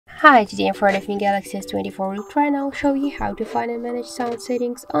Hi, today I'm for the Galaxy S24 Ultra and I'll show you how to find and manage sound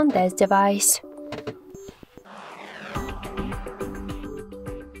settings on this device.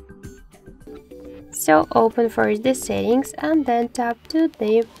 So open first the settings and then tap to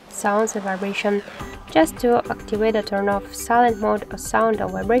the sounds and vibration. Just to activate or turn off silent mode or sound or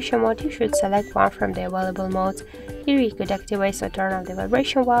vibration mode, you should select one from the available modes. Here you could activate or turn off the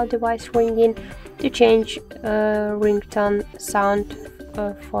vibration while device ringing, to change ringtone sound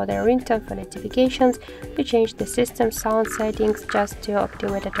for the ringtone for notifications, to change the system sound settings, just to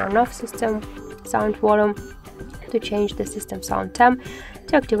activate or turn off system sound volume, to change the system sound temp,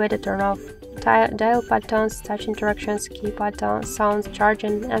 to activate or turn off dial pad tones, touch interactions, keypad sounds,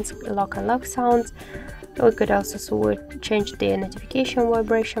 charging and lock and lock sounds. We could also change the notification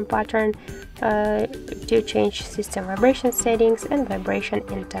vibration pattern, to change system vibration settings and vibration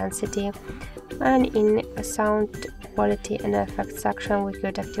intensity. And in a sound quality and effects section, we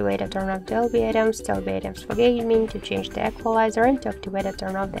could activate or turn off the LB items for gaming, to change the equalizer, and to activate or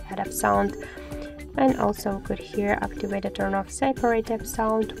turn off the add-up sound. And also we could here activate or turn off separate app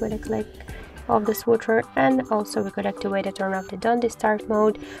sound with a click of the switcher, and also we could activate or turn off the don't disturb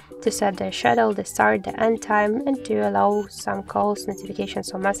mode to set the schedule, the start, the end time, and to allow some calls,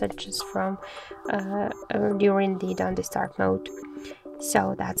 notifications or messages from during the don't disturb mode.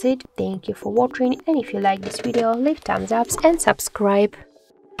 So that's it. Thank you for watching, and if you like this video, leave thumbs up and subscribe.